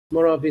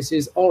more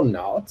offices or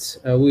not,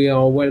 we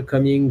are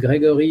welcoming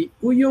Gregory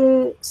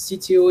Ouillon,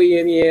 CTO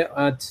EMEA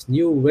at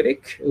New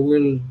Relic, who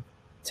will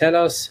tell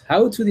us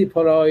how to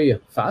deploy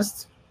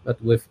fast, but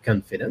with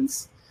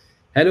confidence.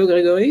 Hello,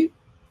 Gregory.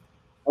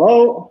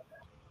 Hello,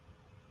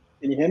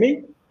 can you hear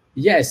me?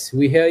 Yes,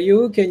 we hear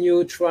you. Can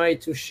you try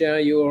to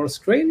share your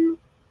screen?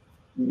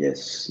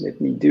 Yes,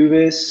 let me do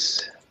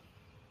this.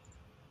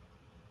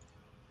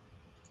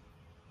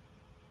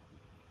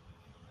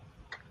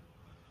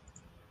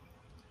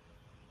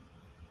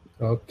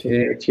 Okay. Can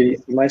you actually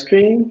see my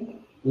screen?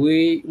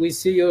 We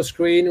see your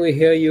screen, we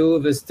hear you.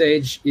 The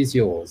stage is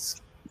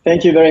yours.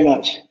 Thank you very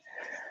much.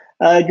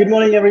 Good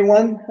morning,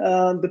 everyone.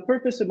 The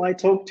purpose of my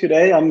talk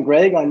today, I'm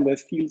Greg. I'm the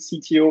field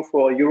CTO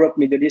for Europe,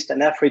 Middle East,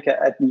 and Africa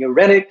at New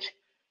Relic,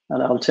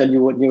 and I'll tell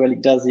you what New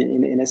Relic does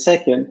in a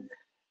second,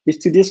 is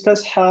to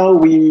discuss how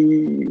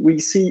we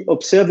see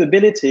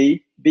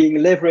observability being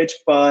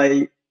leveraged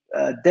by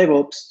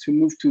DevOps to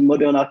move to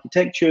modern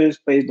architectures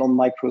based on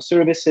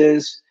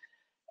microservices,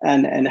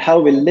 and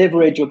how they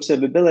leverage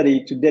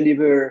observability to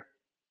deliver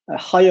a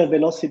higher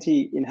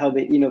velocity in how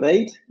they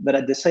innovate, but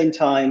at the same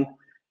time,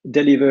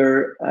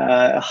 deliver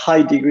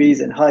high degrees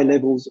and high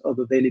levels of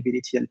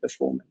availability and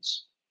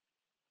performance.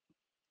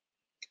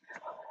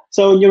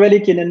 So New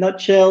Relic, in a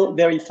nutshell,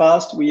 very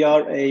fast, we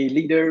are a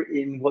leader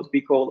in what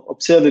we call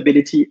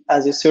observability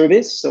as a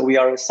service. So we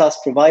are a SaaS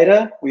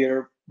provider. We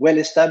are well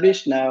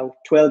established now,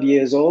 12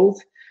 years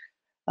old.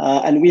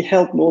 And we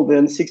help more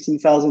than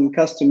 16,000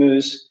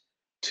 customers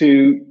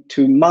to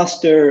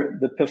master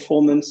the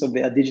performance of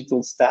their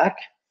digital stack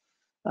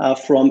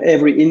from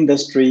every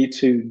industry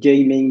to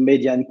gaming,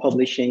 media and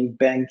publishing,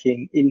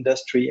 banking,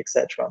 industry,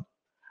 etc.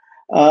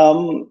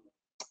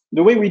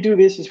 The way we do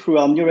this is through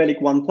our New Relic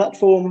One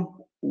platform,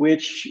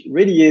 which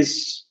really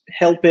is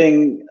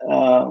helping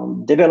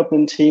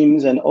development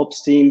teams and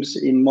ops teams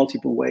in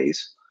multiple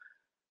ways.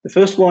 The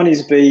first one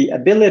is the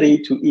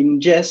ability to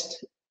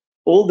ingest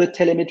all the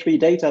telemetry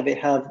data they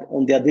have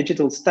on their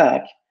digital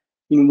stack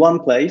in one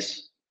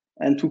place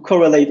and to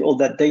correlate all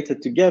that data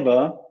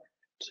together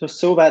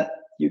so that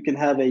you can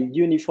have a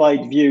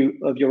unified view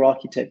of your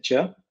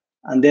architecture.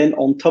 And then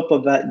on top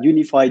of that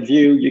unified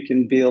view, you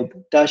can build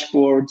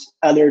dashboards,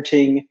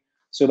 alerting,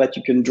 so that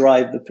you can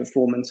drive the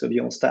performance of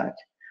your stack.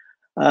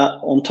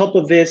 On top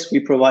of this, we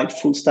provide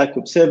full stack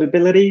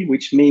observability,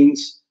 which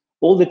means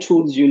all the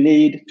tools you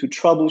need to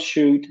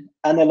troubleshoot,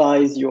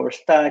 analyze your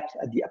stack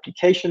at the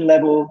application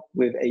level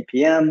with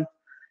APM,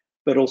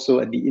 but also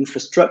at the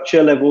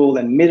infrastructure level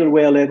and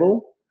middleware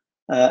level,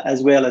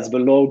 as well as the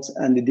loads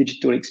and the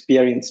digital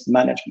experience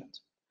management.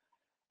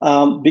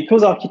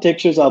 Because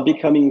architectures are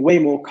becoming way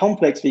more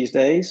complex these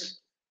days,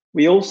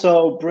 we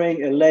also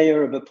bring a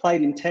layer of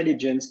applied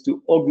intelligence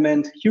to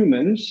augment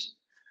humans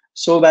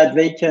so that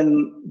they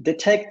can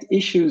detect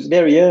issues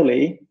very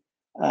early,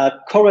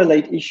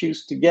 correlate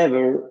issues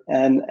together,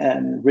 and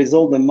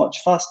resolve them much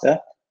faster,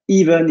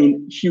 even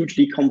in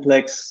hugely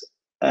complex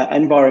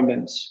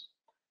environments.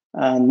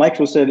 And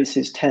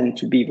microservices tend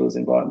to be those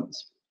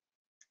environments.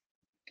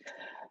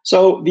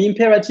 So the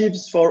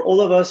imperatives for all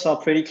of us are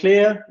pretty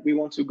clear. We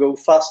want to go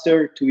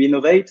faster to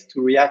innovate,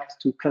 to react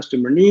to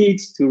customer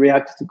needs, to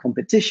react to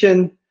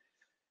competition.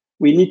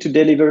 We need to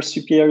deliver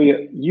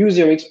superior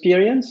user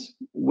experience,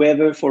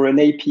 whether for an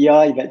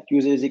API that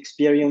user's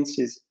experience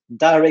is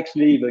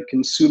directly the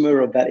consumer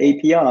of that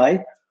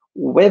API,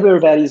 whether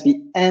that is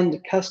the end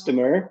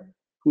customer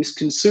who's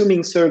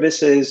consuming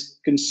services,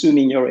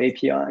 consuming your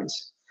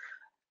APIs.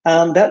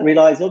 And that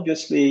relies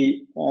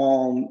obviously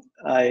on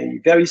a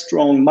very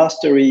strong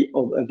mastery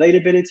of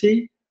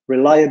availability,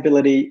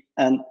 reliability,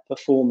 and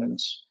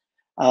performance.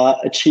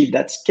 Achieve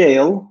that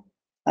scale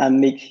and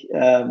make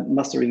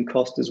mastering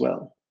cost as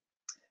well.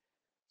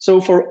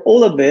 So for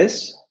all of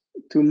this,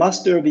 to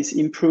master this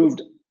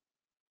improved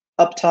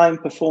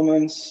uptime,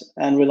 performance,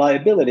 and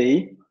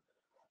reliability,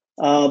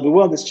 the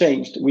world has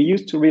changed. We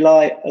used to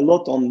rely a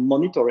lot on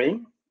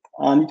monitoring,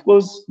 and it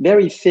was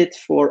very fit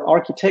for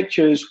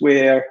architectures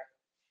where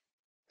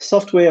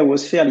software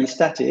was fairly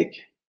static,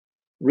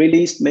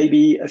 released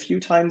maybe a few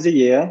times a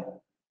year,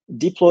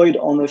 deployed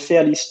on a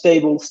fairly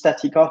stable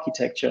static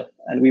architecture,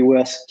 and we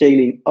were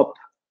scaling up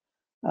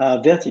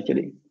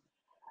vertically.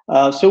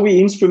 So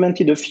we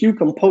instrumented a few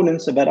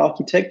components of that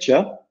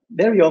architecture,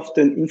 very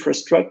often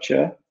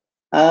infrastructure,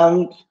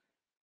 and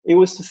it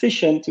was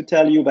sufficient to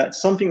tell you that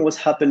something was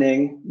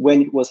happening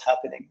when it was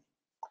happening.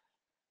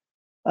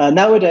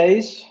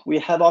 Nowadays, we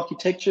have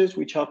architectures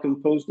which are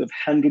composed of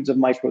hundreds of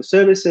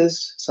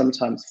microservices,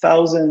 sometimes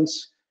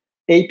thousands,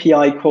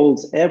 API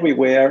calls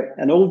everywhere,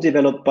 and all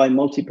developed by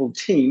multiple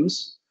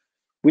teams,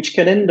 which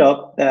can end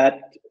up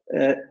that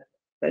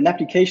an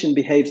application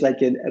behaves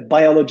like a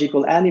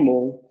biological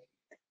animal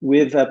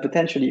with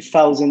potentially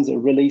thousands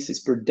of releases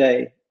per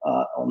day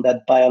on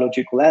that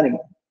biological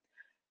animal.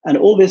 And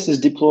all this is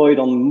deployed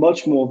on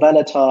much more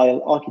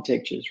volatile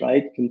architectures,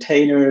 right?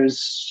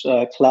 Containers,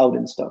 cloud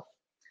and stuff.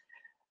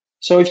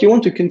 So if you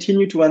want to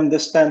continue to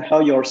understand how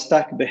your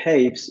stack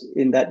behaves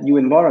in that new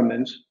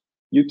environment,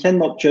 You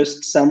cannot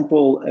just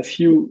sample a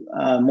few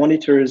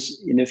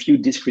monitors in a few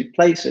discrete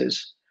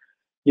places.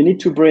 You need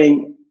to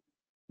bring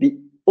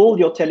all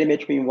your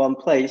telemetry in one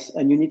place,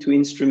 and you need to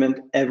instrument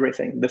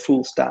everything, the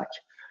full stack.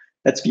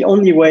 That's the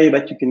only way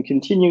that you can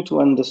continue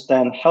to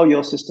understand how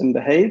your system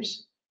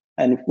behaves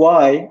and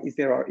why, if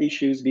there are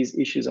issues, these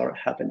issues are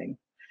happening.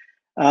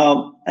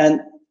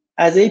 And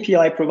as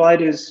API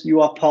providers,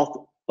 you are part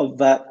of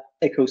that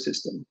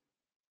ecosystem.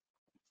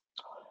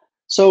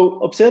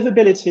 So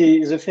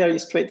observability is a fairly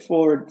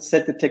straightforward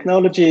set of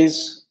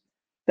technologies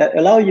that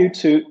allow you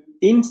to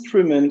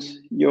instrument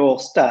your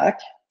stack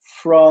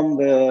from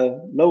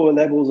the lower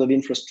levels of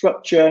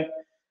infrastructure,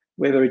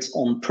 whether it's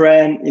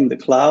on-prem, in the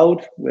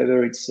cloud,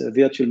 whether it's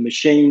virtual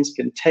machines,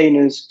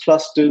 containers,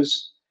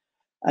 clusters,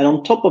 and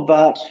on top of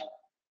that,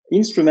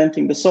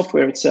 instrumenting the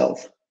software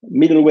itself,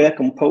 middleware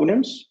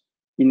components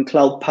in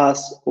Cloud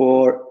Pass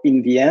or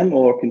in VM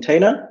or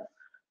container,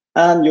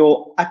 and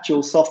your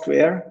actual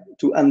software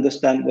to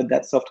understand what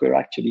that software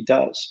actually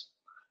does.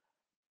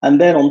 And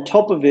then on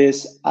top of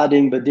this,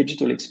 adding the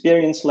digital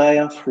experience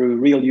layer through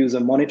real user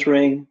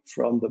monitoring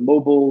from the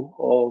mobile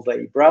or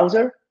the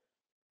browser,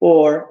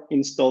 or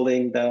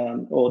installing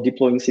or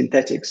deploying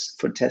synthetics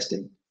for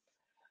testing.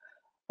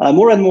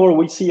 More and more,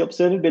 we see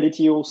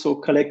observability also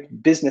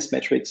collect business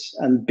metrics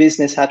and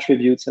business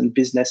attributes and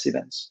business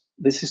events.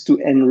 This is to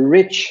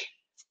enrich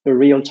the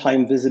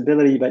real-time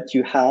visibility that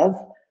you have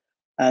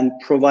and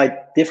provide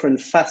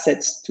different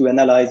facets to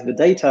analyze the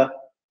data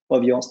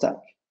of your stack.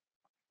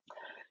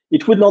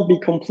 It would not be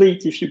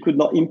complete if you could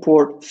not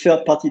import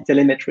third-party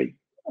telemetry.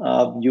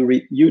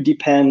 You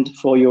depend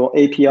for your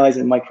APIs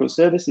and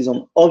microservices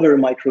on other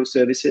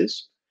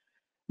microservices.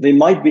 They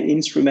might be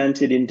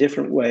instrumented in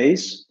different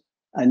ways,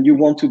 and you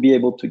want to be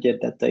able to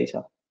get that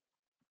data.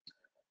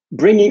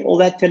 Bringing all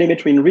that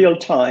telemetry in real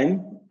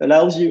time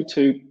allows you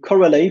to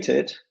correlate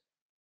it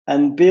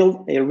and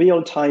build a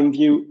real-time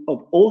view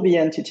of all the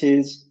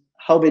entities,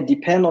 how they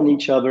depend on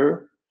each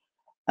other,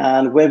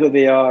 and whether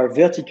they are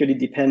vertically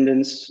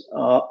dependent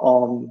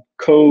on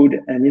code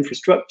and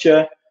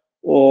infrastructure,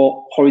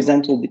 or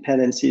horizontal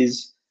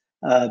dependencies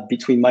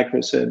between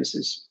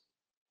microservices.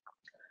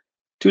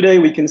 Today,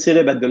 we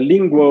consider that the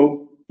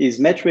lingo is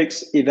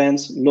metrics,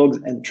 events, logs,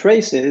 and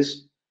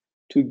traces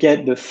to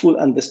get the full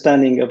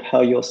understanding of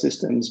how your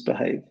systems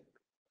behave.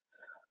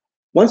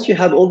 Once you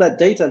have all that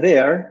data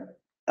there,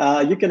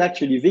 you can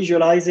actually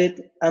visualize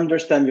it,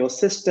 understand your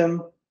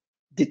system,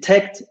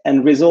 detect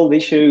and resolve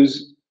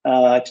issues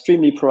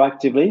extremely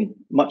proactively,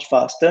 much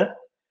faster,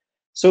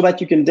 so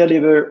that you can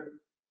deliver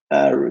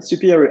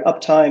superior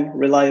uptime,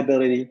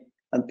 reliability,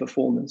 and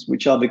performance,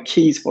 which are the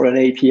keys for an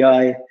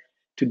API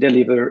to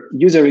deliver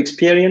user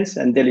experience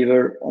and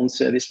deliver on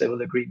service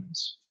level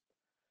agreements.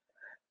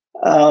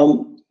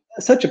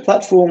 Such a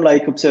platform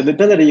like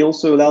observability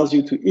also allows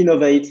you to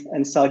innovate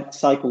and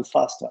cycle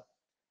faster.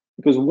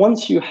 Because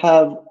once you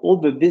have all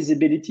the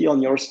visibility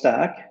on your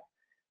stack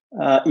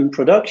in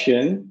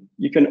production,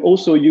 you can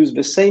also use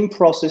the same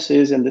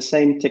processes and the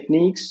same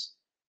techniques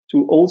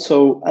to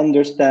also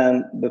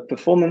understand the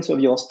performance of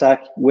your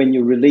stack when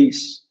you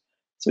release.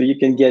 So you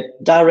can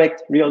get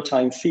direct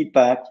real-time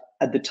feedback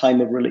at the time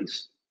of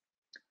release.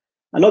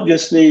 And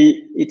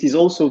obviously, it is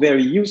also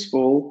very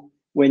useful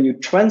when you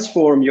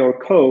transform your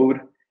code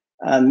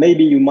and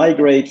maybe you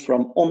migrate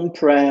from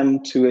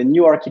on-prem to a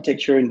new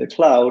architecture in the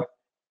cloud.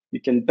 You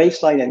can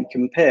baseline and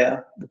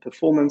compare the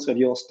performance of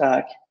your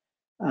stack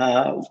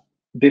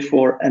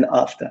before and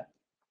after.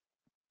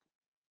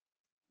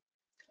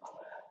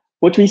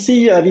 What we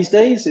see these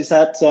days is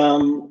that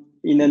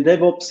in a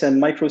DevOps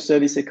and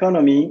microservice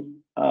economy,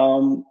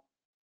 the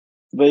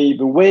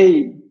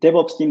way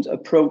DevOps teams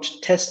approach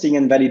testing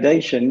and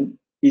validation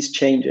is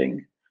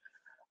changing.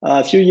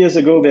 A few years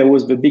ago, there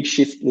was the big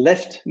shift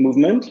left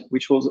movement,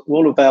 which was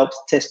all about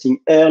testing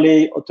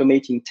early,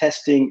 automating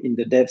testing in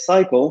the dev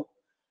cycle.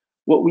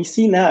 What we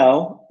see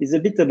now is a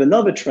bit of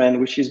another trend,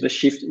 which is the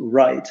shift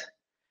right.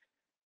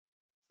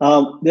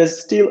 There's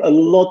still a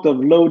lot of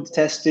load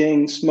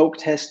testing, smoke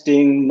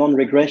testing,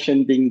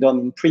 non-regression being done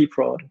in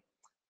pre-prod.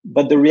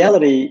 But the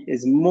reality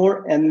is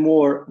more and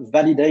more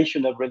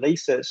validation of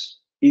releases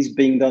is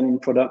being done in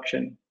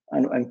production.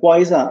 And why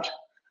is that?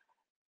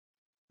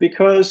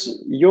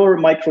 Because your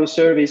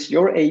microservice,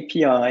 your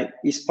API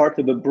is part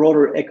of a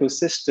broader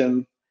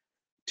ecosystem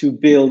to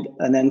build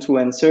an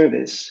end-to-end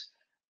service.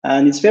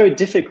 And it's very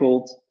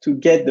difficult to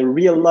get the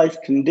real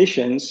life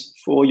conditions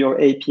for your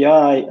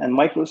API and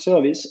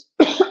microservice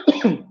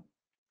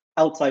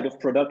outside of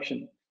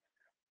production.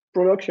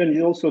 Production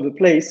is also the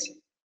place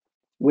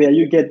where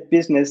you get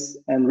business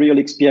and real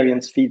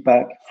experience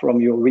feedback from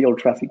your real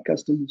traffic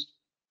customers.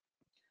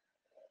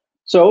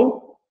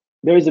 So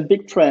there is a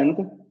big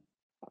trend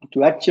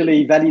to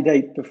actually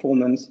validate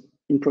performance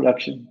in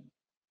production.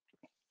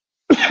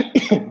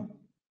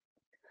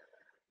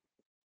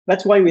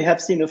 That's why we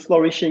have seen a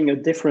flourishing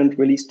of different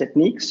release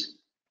techniques.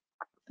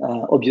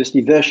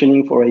 Obviously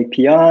versioning for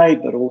API,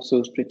 but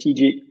also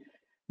strategic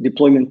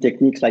deployment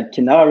techniques like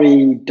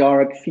canary,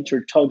 dark,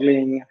 feature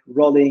toggling,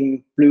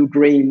 rolling,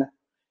 blue-green.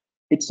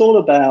 It's all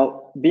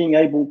about being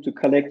able to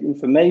collect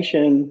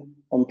information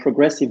on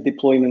progressive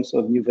deployments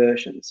of new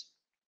versions.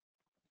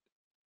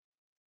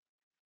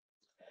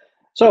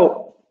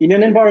 So in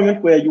an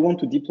environment where you want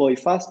to deploy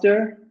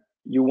faster,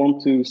 you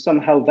want to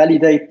somehow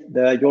validate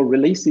your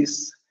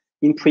releases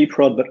in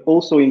pre-prod, but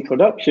also in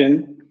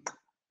production,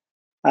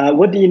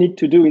 what do you need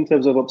to do in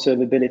terms of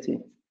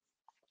observability?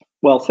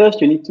 Well,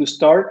 first you need to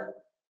start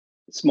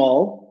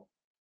small.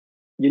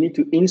 You need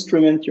to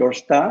instrument your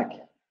stack,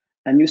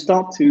 and you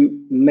start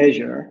to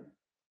measure,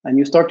 and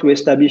you start to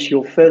establish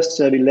your first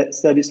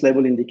service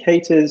level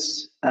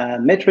indicators,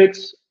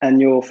 metrics,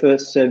 and your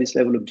first service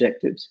level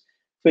objectives.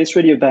 So it's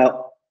really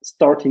about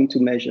starting to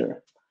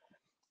measure.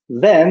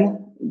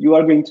 Then you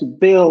are going to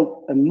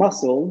build a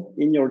muscle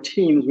in your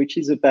teams, which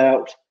is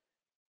about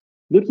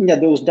looking at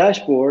those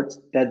dashboards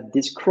that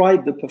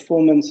describe the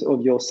performance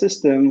of your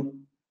system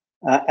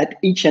at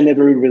each and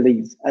every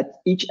release, at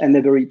each and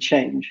every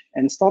change,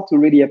 and start to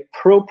really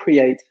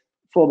appropriate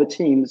for the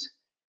teams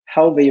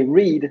how they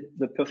read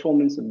the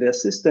performance of their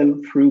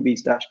system through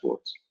these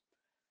dashboards.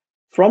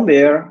 From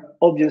there,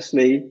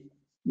 obviously,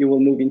 you will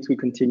move into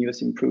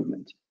continuous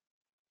improvement.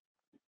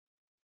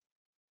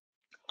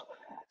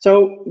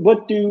 So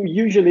what do you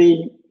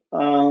usually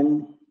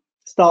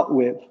start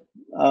with?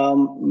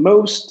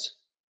 Most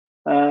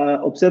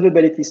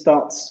observability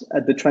starts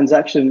at the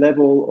transaction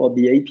level or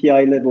the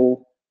API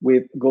level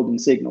with golden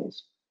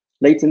signals: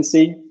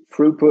 latency,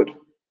 throughput,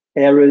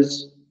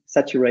 errors,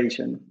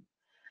 saturation.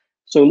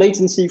 So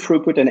latency,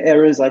 throughput, and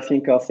errors, I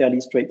think, are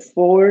fairly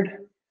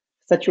straightforward.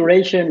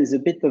 Saturation is a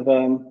bit of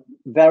a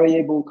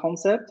variable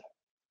concept.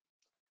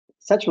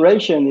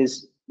 Saturation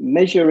is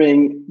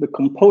measuring the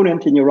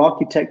component in your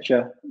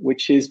architecture,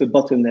 which is the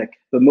bottleneck,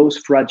 the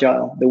most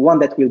fragile, the one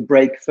that will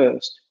break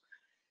first.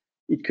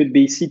 It could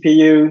be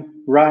CPU,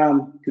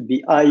 RAM, it could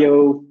be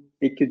IO,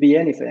 it could be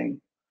anything.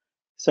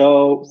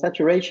 So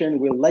saturation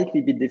will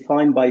likely be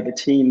defined by the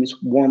teams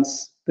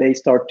once they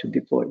start to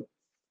deploy.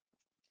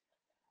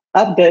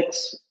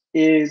 Apidays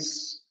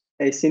is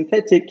a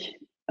synthetic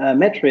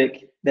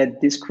metric that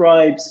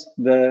describes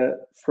the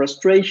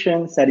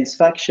frustration,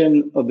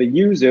 satisfaction of a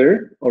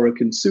user or a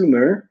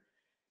consumer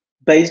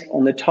based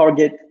on the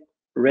target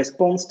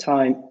response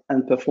time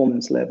and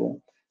performance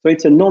level. So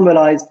it's a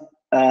normalized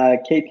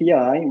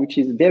KPI, which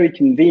is very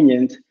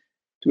convenient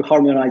to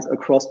harmonize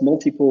across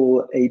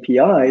multiple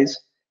APIs,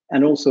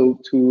 and also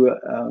to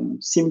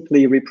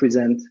simply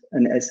represent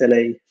an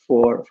SLA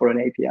for an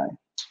API.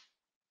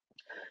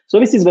 So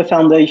this is the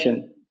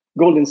foundation,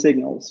 golden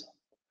signals.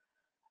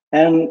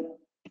 And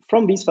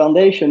from this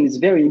foundation, it's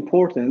very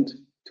important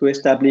to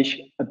establish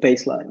a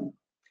baseline.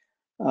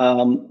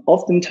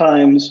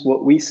 Oftentimes,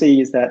 what we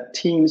see is that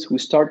teams who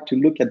start to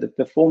look at the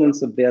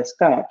performance of their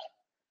stack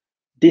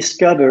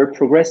discover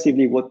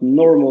progressively what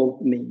normal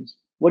means.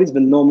 What is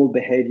the normal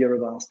behavior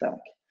of our stack?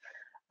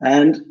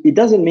 And it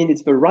doesn't mean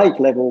it's the right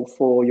level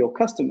for your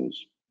customers,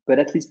 but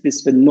at least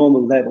it's the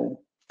normal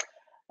level.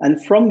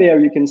 And from there,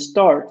 you can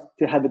start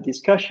to have the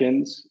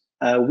discussions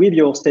with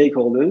your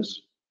stakeholders,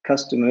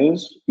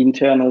 customers,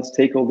 internal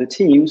stakeholder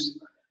teams,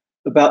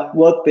 about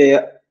what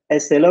their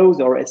SLOs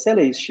or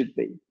SLAs should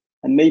be.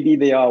 And maybe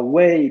they are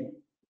way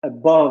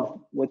above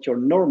what your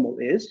normal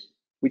is,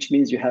 which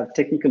means you have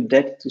technical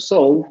debt to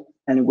solve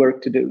and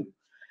work to do.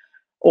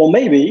 Or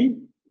maybe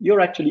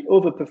you're actually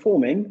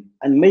overperforming,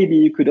 and maybe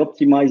you could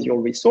optimize your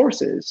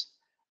resources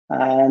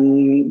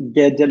and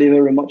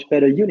deliver a much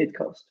better unit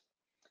cost.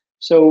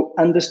 So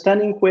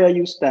understanding where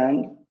you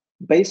stand,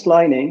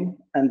 baselining,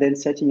 and then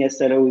setting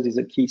SLOs is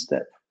a key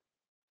step.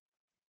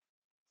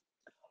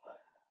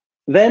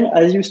 Then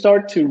as you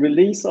start to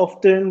release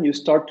often, you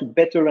start to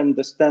better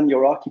understand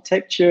your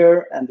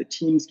architecture and the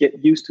teams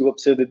get used to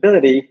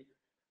observability,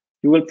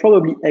 you will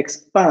probably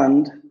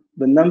expand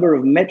the number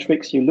of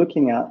metrics you're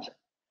looking at.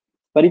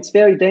 But it's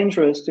very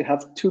dangerous to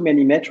have too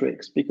many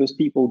metrics because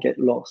people get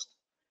lost.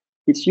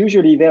 It's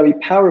usually very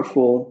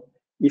powerful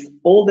if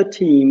all the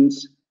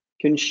teams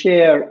can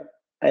share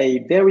a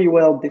very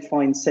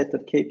well-defined set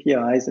of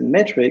KPIs and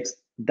metrics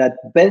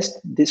that best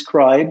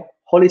describe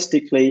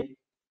holistically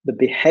the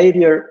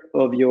behavior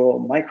of your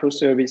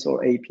microservice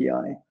or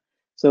API,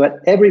 so that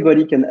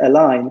everybody can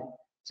align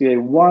to a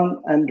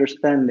one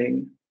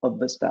understanding of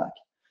the stack.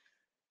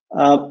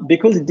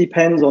 Because it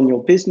depends on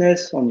your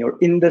business, on your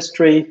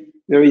industry,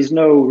 there is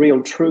no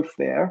real truth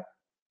there,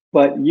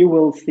 but you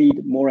will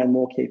feed more and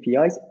more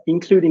KPIs,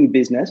 including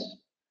business,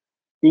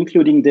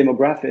 including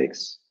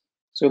demographics,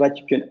 so that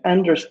you can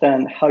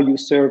understand how you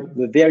serve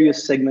the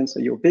various segments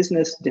of your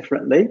business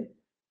differently,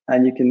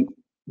 and you can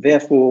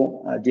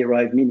therefore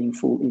derive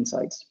meaningful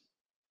insights.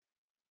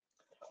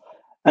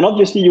 And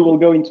obviously you will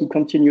go into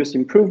continuous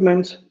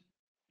improvement,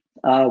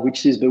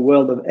 which is the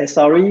world of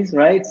SREs,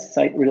 right?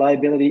 Site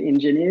reliability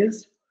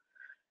engineers.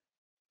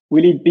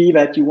 Will it be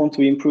that you want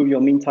to improve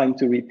your mean time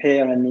to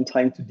repair and mean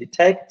time to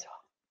detect?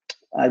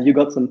 You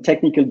got some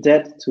technical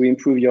debt to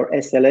improve your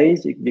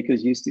SLAs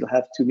because you still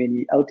have too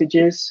many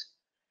outages.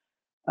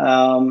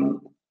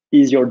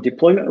 Is your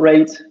deployment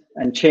rate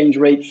and change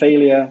rate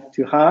failure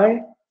too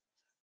high?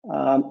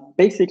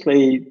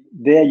 basically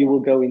there you will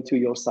go into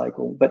your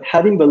cycle. But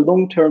having the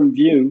long-term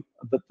view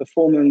of the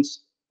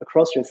performance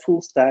across your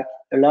full stack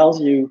allows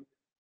you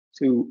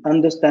to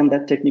understand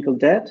that technical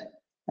debt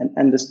and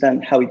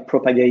understand how it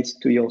propagates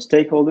to your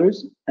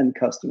stakeholders and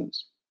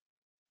customers.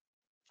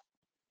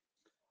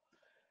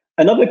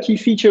 Another key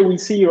feature we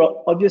see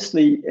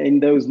obviously in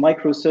those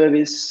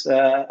microservice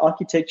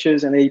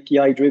architectures and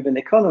API-driven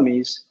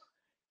economies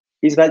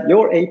is that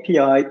your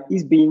API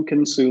is being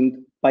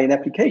consumed by an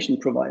application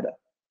provider.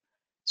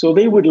 So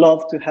they would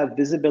love to have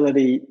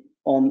visibility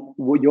on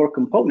your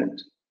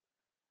component.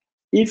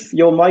 If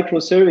your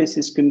microservice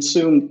is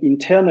consumed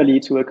internally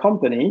to a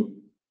company,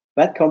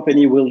 that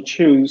company will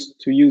choose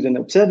to use an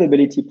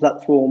observability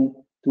platform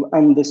to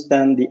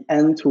understand the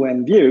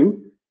end-to-end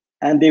view,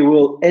 and they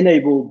will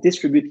enable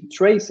distributed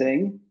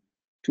tracing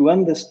to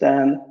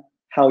understand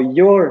how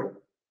your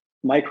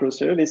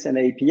microservice and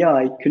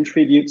API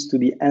contributes to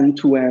the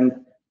end-to-end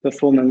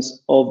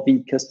performance of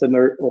the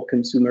customer or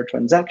consumer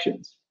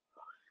transactions.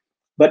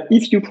 But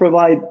if you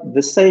provide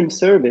the same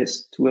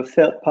service to a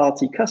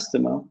third-party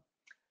customer,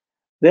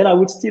 then I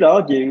would still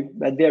argue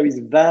that there is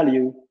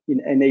value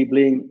in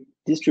enabling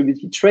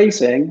distributed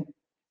tracing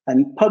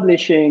and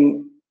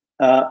publishing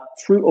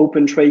through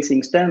open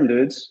tracing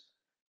standards,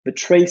 the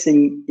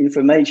tracing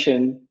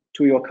information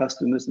to your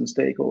customers and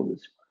stakeholders.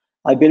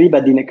 I believe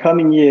that in the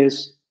coming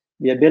years,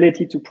 the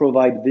ability to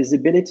provide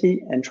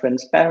visibility and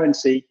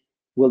transparency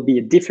will be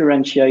a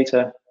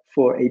differentiator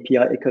for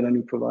API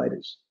economy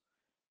providers.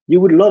 You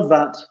would love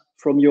that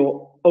from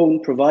your own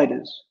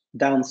providers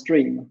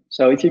downstream.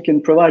 So if you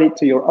can provide it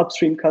to your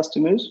upstream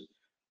customers,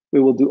 we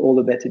will do all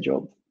the better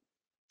job.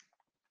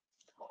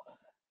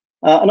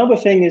 Another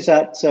thing is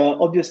that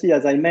obviously,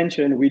 as I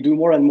mentioned, we do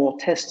more and more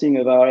testing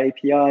of our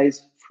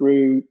APIs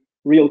through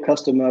real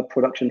customer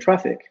production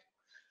traffic,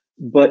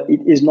 but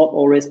it is not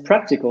always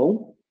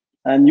practical.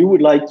 And you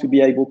would like to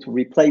be able to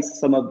replace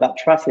some of that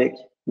traffic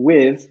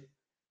with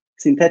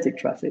synthetic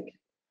traffic.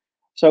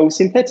 So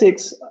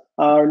synthetics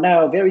are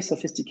now very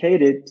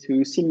sophisticated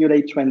to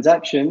simulate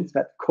transactions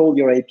that call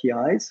your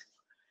APIs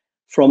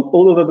from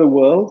all over the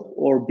world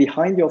or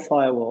behind your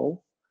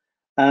firewall,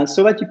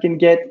 so that you can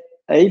get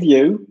a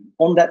view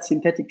on that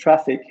synthetic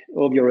traffic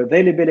of your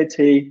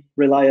availability,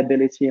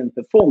 reliability, and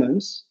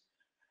performance.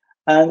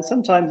 And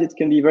sometimes it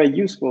can be very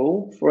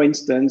useful, for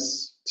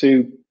instance,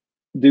 to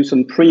do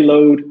some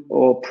preload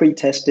or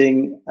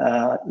pre-testing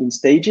in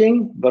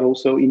staging, but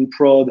also in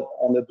prod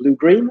on the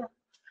blue-green.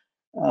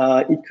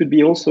 It could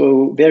be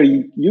also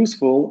very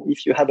useful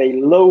if you have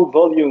a low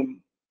volume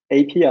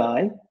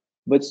API,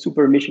 but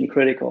super mission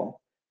critical.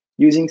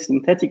 Using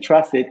synthetic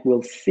traffic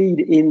will feed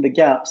in the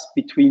gaps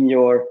between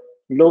your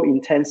low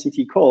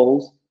intensity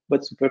calls,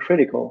 but super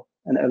critical,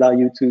 and allow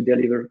you to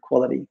deliver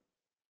quality.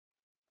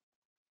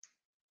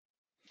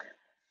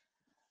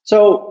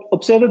 So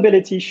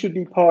observability should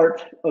be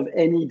part of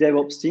any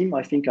DevOps team.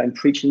 I think I'm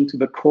preaching to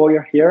the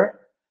choir here,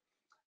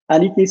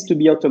 and it needs to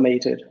be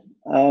automated.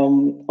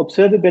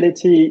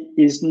 Observability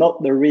is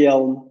not the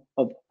realm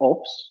of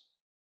ops,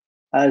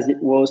 as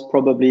it was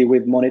probably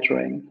with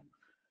monitoring.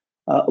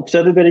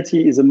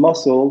 Observability is a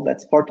muscle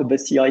that's part of the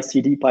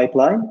CI/CD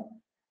pipeline,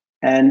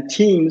 and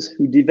teams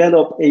who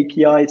develop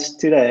APIs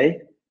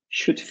today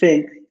should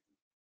think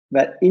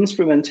that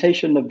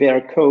instrumentation of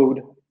their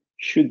code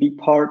should be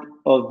part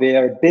of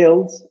their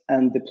builds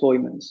and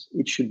deployments.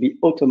 It should be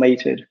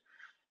automated,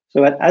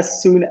 so that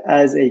as soon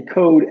as a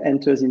code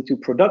enters into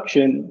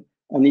production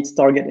on its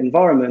target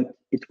environment,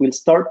 it will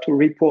start to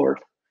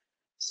report,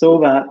 so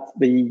that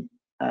the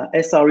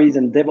SREs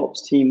and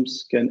DevOps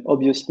teams can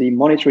obviously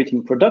monitor it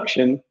in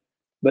production,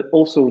 but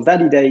also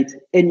validate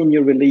any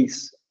new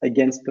release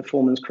against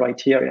performance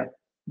criteria,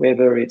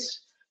 whether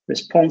it's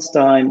response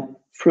time,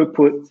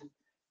 throughput,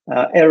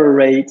 error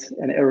rate,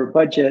 and error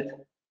budget,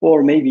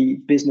 or maybe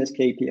business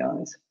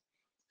KPIs.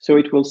 So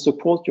it will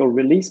support your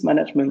release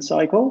management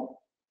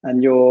cycle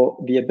and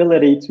the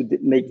ability to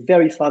make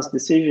very fast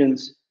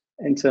decisions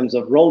in terms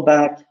of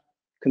rollback,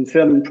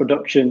 confirming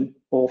production,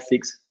 or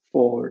fix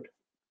forward.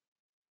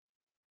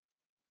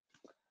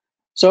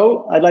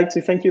 So I'd like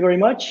to thank you very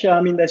much. I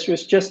mean, this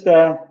was just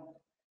a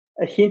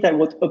hint at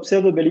what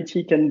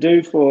observability can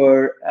do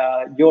for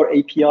your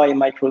API and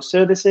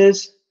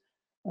microservices.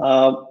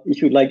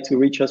 If you'd like to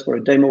reach us for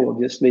a demo,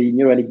 obviously,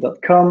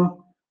 newrelic.com,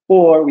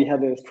 or we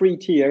have a free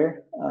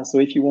tier. So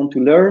if you want to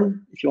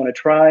learn, if you want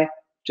to try,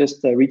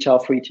 just reach our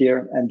free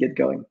tier and get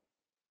going.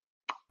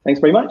 Thanks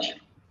very much.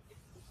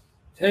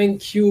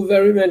 Thank you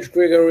very much,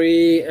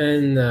 Gregory.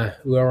 And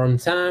we are on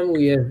time.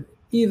 We have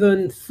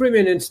even 3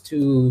 minutes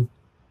to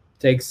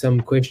take some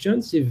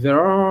questions if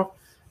there are.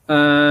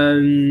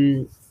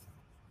 I'm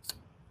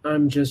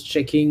just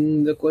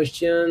checking the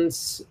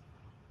questions.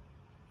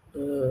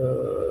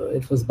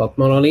 It was about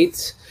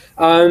monoliths.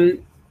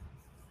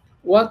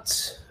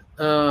 What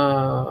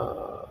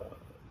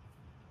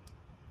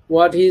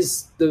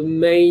is the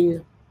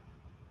main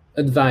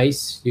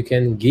advice you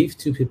can give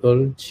to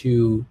people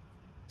to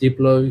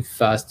deploy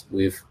fast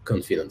with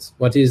confidence?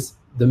 What is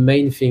the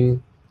main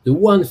thing, the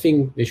one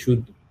thing they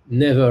should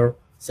never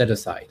set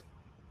aside?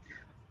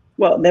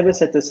 Well, never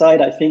set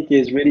aside, I think,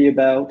 is really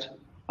about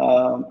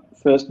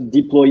first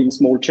deploying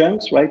small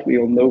chunks, right? We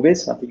all know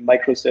this. I think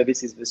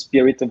microservice is the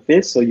spirit of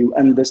this. So you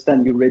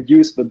understand, you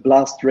reduce the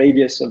blast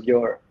radius of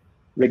your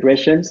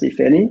regressions, if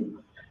any,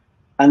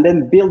 and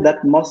then build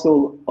that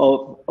muscle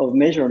of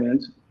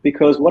measurement.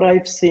 Because what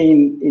I've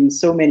seen in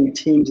so many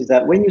teams is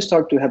that when you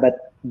start to have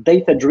that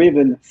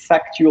data-driven,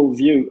 factual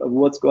view of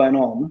what's going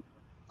on,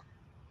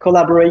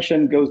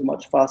 collaboration goes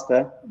much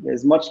faster.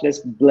 There's much less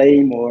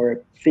blame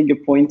or finger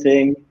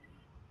pointing,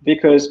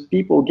 because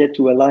people get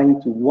to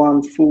align to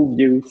one full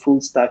view,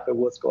 full stack of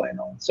what's going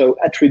on. So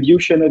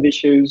attribution of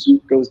issues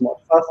goes much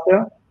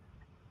faster.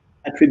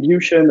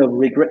 Attribution of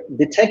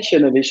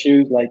detection of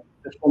issues like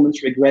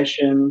performance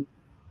regression,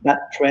 that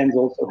trends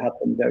also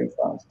happen very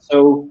fast.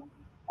 So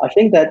I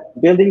think that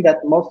building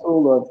that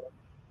muscle of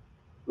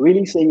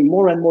really seeing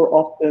more and more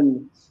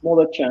often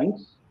smaller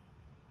chunks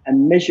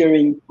and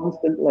measuring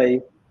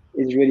constantly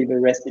is really the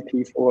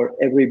recipe for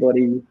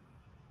everybody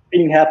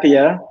being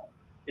happier,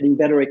 getting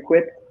better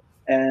equipped,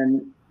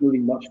 and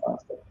moving much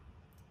faster.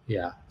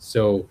 Yeah,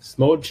 so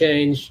small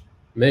change,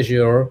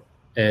 measure,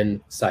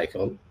 and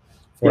cycle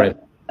for it.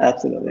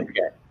 Absolutely.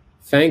 Okay.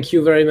 Thank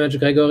you very much,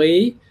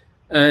 Gregory.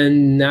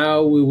 And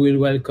now we will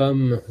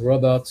welcome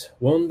Robert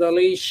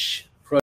Wunderlich,